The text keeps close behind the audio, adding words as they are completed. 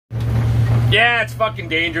Yeah, it's fucking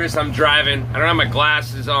dangerous. I'm driving. I don't have my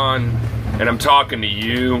glasses on, and I'm talking to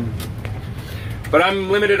you. But I'm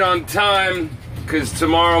limited on time, because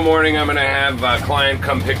tomorrow morning I'm going to have a client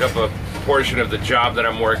come pick up a portion of the job that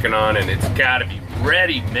I'm working on, and it's got to be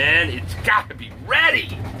ready, man. It's got to be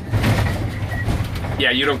ready.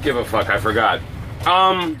 Yeah, you don't give a fuck. I forgot.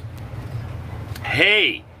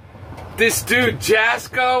 Hey, this dude,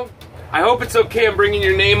 Jasko, I hope it's okay I'm bringing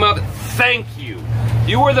your name up. Thank you.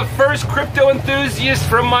 You were the first crypto enthusiast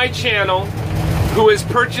from my channel who has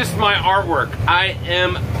purchased my artwork. I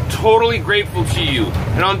am totally grateful to you.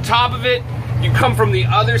 And on top of it, you come from the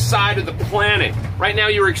other side of the planet. Right now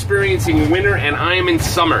you're experiencing winter and I am in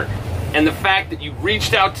summer. And the fact that you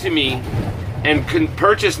reached out to me and can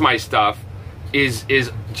purchase my stuff is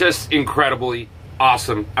just incredibly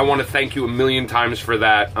awesome. I want to thank you a million times for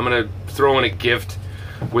that. I'm going to throw in a gift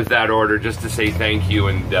with that order just to say thank you.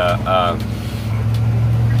 And,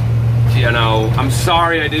 you know, I'm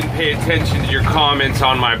sorry I didn't pay attention to your comments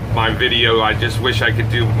on my video. I just wish I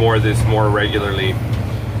could do more of this more regularly.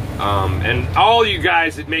 And all you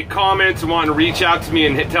guys that make comments and want to reach out to me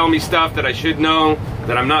and tell me stuff that I should know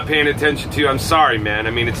that I'm not paying attention to, I'm sorry, man.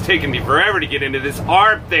 I mean, it's taken me forever to get into this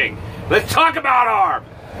ARB thing. Let's talk about ARB.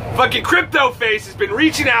 Fucking Crypto Face has been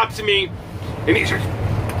reaching out to me, and he's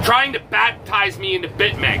trying to baptize me into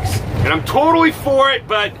BitMEX. And I'm totally for it,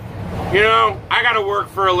 but, you know, I gotta work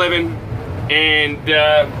for a living. And,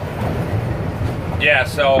 yeah,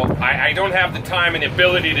 so I don't have the time and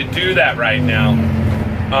ability to do that right now.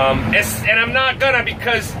 And I'm not gonna,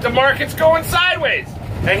 because the market's going sideways.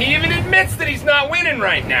 And he even admits that he's not winning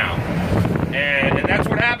right now. And that's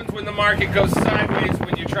what happens when the market goes sideways,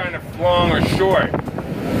 when you're trying to long or short.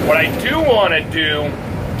 What I do want to do,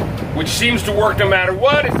 which seems to work no matter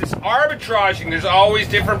what, is this arbitraging. There's always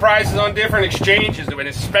different prices on different exchanges, and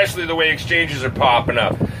especially the way exchanges are popping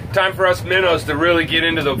up. Time for us minnows to really get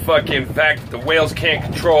into the fucking fact that the whales can't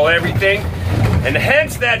control everything. And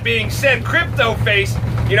hence, that being said, Crypto Face,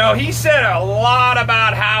 you know, he said a lot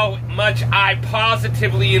about how much I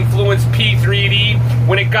positively influenced P3D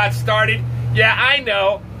when it got started. Yeah, I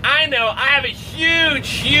know. I have a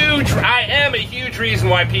I am a huge reason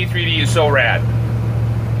why P3D is so rad.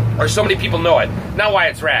 Or so many people know it. Not why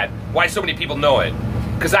it's rad, why so many people know it.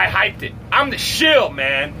 Because I hyped it. I'm the shill,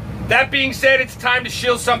 man. That being said, it's time to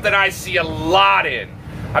shill something I see a lot in.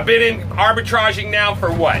 I've been in arbitraging now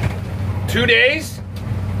for what? 2 days?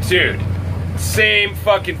 Dude, same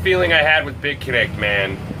fucking feeling I had with BitConnect,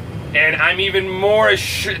 man. And I'm even more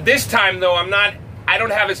assured. This time, though, I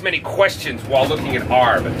don't have as many questions while looking at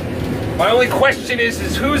ARB. My only question is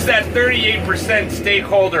who's that 38%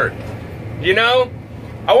 stakeholder? You know?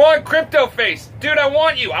 I want Crypto Face. Dude, I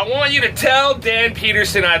want you. I want you to tell Dan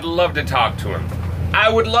Peterson I'd love to talk to him. I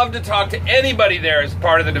would love to talk to anybody there as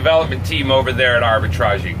part of the development team over there at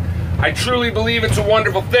Arbitraging. I truly believe it's a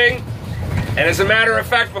wonderful thing. And as a matter of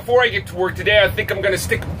fact, before I get to work today, I think I'm going to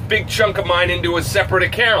stick a big chunk of mine into a separate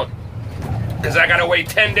account. Because I got to wait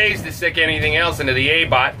 10 days to stick anything else into the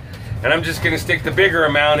A-bot. And I'm just going to stick the bigger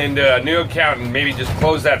amount into a new account and maybe just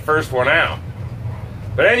close that first one out.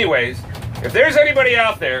 But anyways, if there's anybody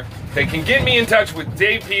out there that can get me in touch with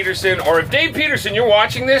Dave Peterson, or if Dave Peterson, you're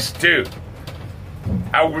watching this, dude,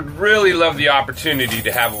 I would really love the opportunity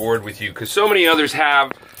to have a word with you, because so many others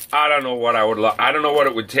have. I don't know what I don't know what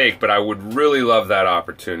it would take, but I would really love that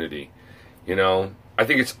opportunity. You know, I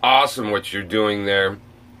think it's awesome what you're doing there.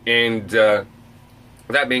 And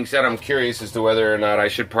that being said, I'm curious as to whether or not I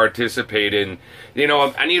should participate in, you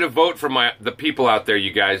know, I need a vote from the people out there,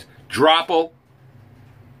 you guys. Dropple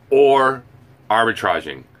or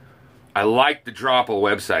arbitraging. I like the Dropple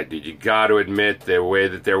website, dude. You got to admit the way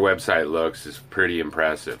that their website looks is pretty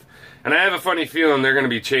impressive. And I have a funny feeling they're going to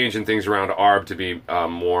be changing things around to ARB to be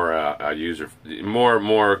more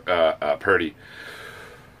pretty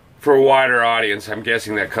for a wider audience. I'm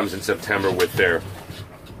guessing that comes in September with their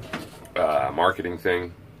marketing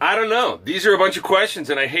thing. I don't know. These are a bunch of questions,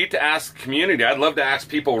 and I hate to ask the community. I'd love to ask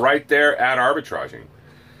people right there at Arbitraging.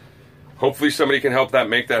 Hopefully somebody can help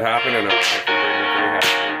make that happen, and